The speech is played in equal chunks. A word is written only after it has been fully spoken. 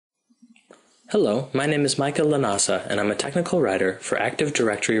Hello, my name is Micah Lanasa, and I'm a technical writer for Active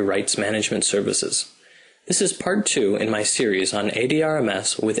Directory Rights Management Services. This is part 2 in my series on AD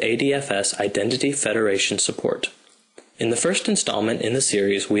RMS with AD FS Identity Federation support. In the first installment in the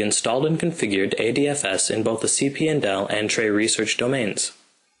series, we installed and configured AD FS in both the CP&L and Tray Research domains.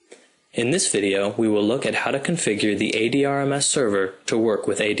 In this video, we will look at how to configure the AD RMS server to work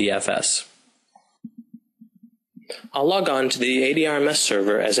with AD FS. I'll log on to the AD RMS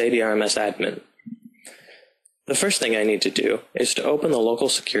server as AD RMS admin. The first thing I need to do is to open the local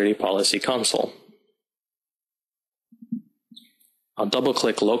security policy console. I'll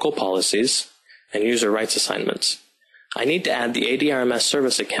double-click Local Policies and User Rights Assignments. I need to add the AD RMS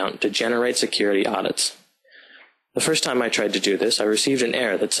service account to generate security audits. The first time I tried to do this, I received an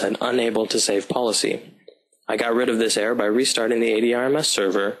error that said Unable to Save Policy. I got rid of this error by restarting the AD RMS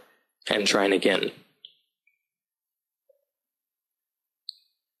server and trying again.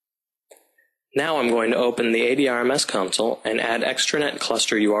 Now I'm going to open the AD RMS console and add extranet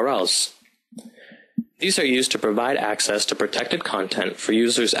cluster URLs. These are used to provide access to protected content for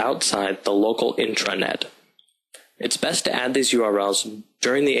users outside the local intranet. It's best to add these URLs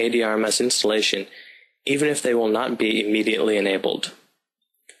during the AD RMS installation, even if they will not be immediately enabled.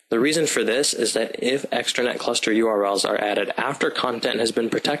 The reason for this is that if extranet cluster URLs are added after content has been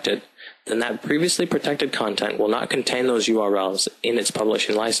protected, then that previously protected content will not contain those URLs in its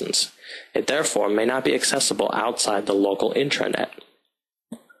publishing license. It therefore may not be accessible outside the local intranet.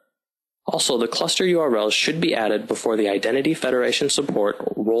 Also, the cluster URLs should be added before the Identity Federation support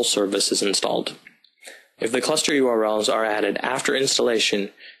role service is installed. If the cluster URLs are added after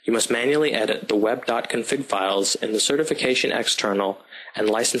installation, you must manually edit the web.config files in the certification external and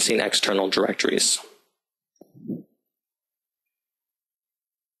licensing external directories.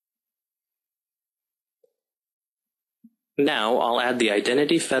 Now I'll add the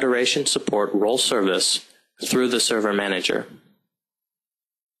Identity Federation support role service through the server manager.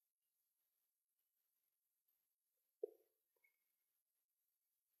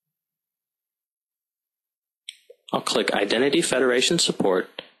 I'll click Identity Federation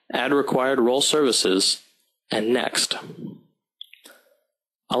Support, Add Required Role Services, and Next.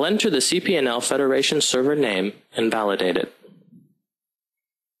 I'll enter the CP&L Federation server name and validate it.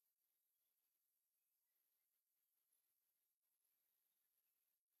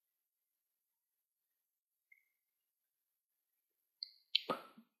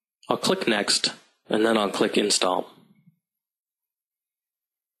 I'll click Next, and then I'll click Install.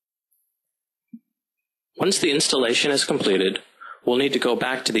 Once the installation is completed, we'll need to go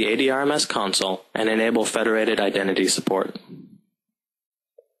back to the AD RMS console and enable federated identity support.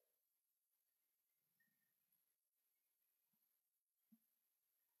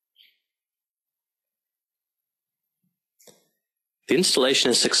 The installation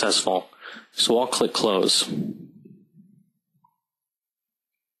is successful, so I'll click Close.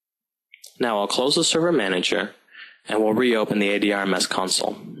 Now I'll close the server manager and we'll reopen the AD RMS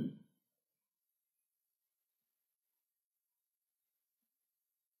console.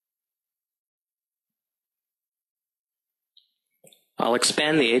 I'll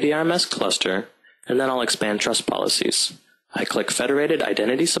expand the AD RMS cluster, and then I'll expand trust policies. I click Federated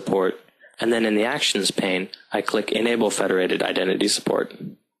Identity Support, and then in the Actions pane, I click Enable Federated Identity Support.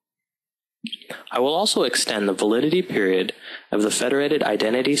 I will also extend the validity period of the federated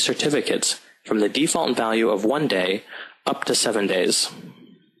identity certificates from the default value of 1 day up to 7 days.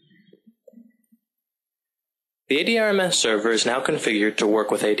 The AD RMS server is now configured to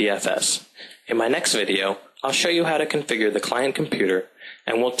work with AD FS. In my next video, I'll show you how to configure the client computer,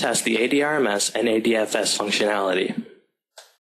 and we'll test the AD RMS and AD FS functionality.